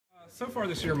So far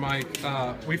this year, Mike,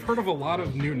 we've heard of a lot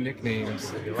of new nicknames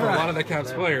for a lot of the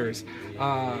Caps players.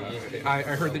 I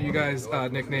heard that you guys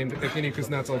nicknamed Evgeny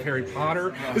Kuznetsov Harry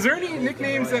Potter. Is there any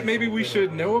nicknames that maybe we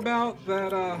should know about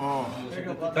that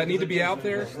that need to be out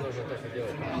there?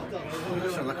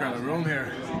 Just look around the room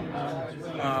here.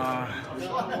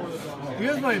 You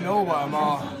guys might know about them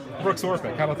all. Brooks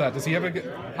Orpik, how about that? Does he have a?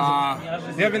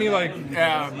 Does he have any like?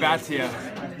 Yeah, Batia.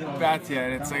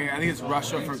 It's like, I think it's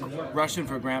Russian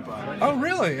for grandpa. Oh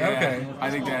really? Yeah, okay.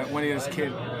 I think that when he was a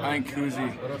kid, I think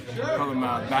Kuzi called him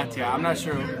Batia. I'm not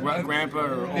sure grandpa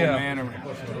or old man or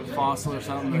fossil or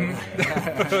something.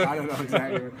 I don't know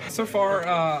exactly. So far,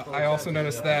 I also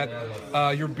noticed that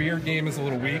your beard game is a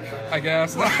little weak, I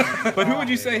guess. But who would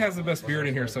you say has the best beard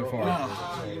in here so far?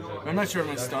 I'm not sure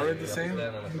if it started the same.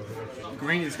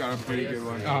 Greeny's got a pretty good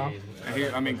one.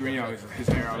 I mean, Greeny always, his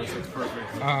hair always looks perfect.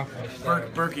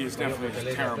 Berkey is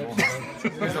definitely terrible.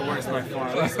 He's the worst by far.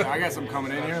 I guess I'm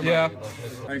coming in here.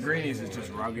 But Greeny's is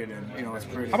just rugged and it's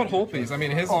pretty. How about Holtby's? I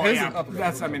mean, his.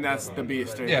 That's the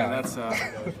beast. Right? Yeah,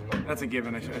 that's a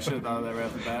given. I should have thought of that right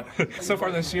off the bat. So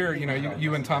far this year,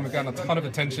 you and Tom have gotten a ton of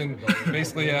attention,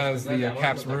 basically as the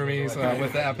Caps roomies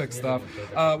with the epic stuff.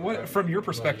 What, from your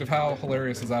perspective, how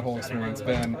hilarious has that whole experience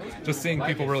been? Just seeing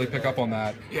people really pick up on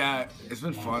that. Yeah, it's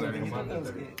been fun.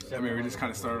 I mean, we just kind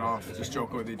of started off just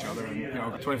joking with each other, and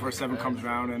 24/7 comes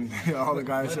around, and all the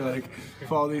guys are like,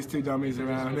 follow these two dummies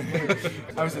around.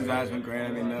 Obviously, that's been great.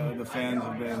 I mean, the fans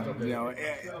have been,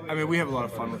 I mean, we have a lot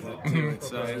of fun with it too.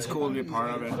 It's cool to be a part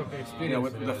of it,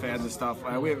 with the fans and stuff.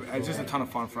 It's just a ton of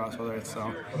fun for us, whether it's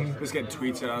just getting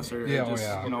tweets at us or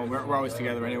we're always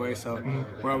together anyway, so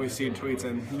we're always seeing tweets,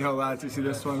 and lads, you see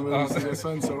this one, we see this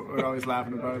one, so we're always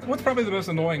laughing about it. What's probably the most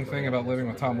annoying thing about living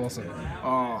with Tom Wilson?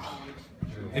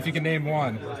 If you can name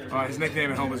one. His nickname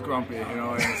at home is Grumpy,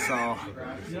 and so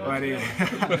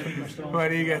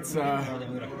when he gets in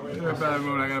a bad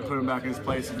mood, I gotta put him back in his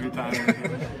place a few times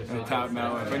and tap him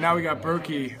out. But now we got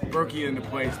Berkey into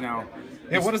place now.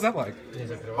 Yeah, what is that like?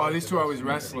 These two are always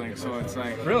wrestling, so it's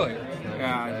like... Really?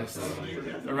 Yeah,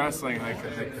 they're wrestling like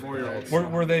 4-year-olds.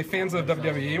 Were they fans of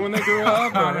WWE when they grew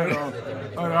up? I don't know.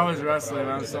 They're always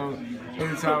wrestling, so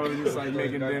anytime we're just like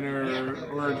making dinner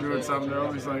or doing something, they're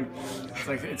always like,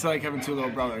 it's like having two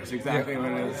little brothers. Exactly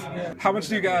what it is. How much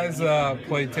do you guys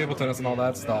play table tennis and all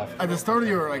that stuff? At the start of the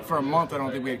year, like for a month, I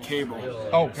don't think we had cable.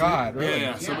 Oh God, really?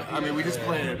 Yeah. So I mean, we just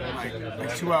played it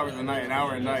like 2 hours a night, an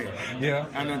hour a night. Yeah.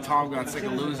 And then Tom got sick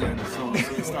of losing, so we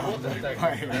stopped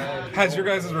playing. Has your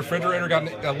guys' refrigerator gotten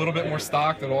a little bit more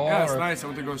stocked at all? Yeah, it's nice. I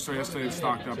went to go store yesterday. It's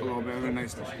stocked up a little bit.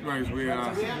 Nice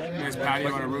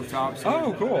patio on a rooftop.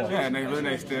 So cool. Yeah, really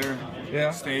nice dinner.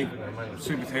 Yeah. Steak,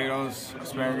 sweet potatoes,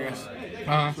 asparagus.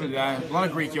 A lot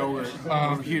of Greek yogurt.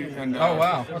 And, oh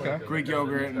wow. Okay. Greek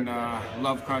yogurt and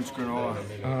Love Crunch granola.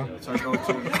 So I go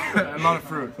to a lot of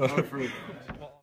fruit.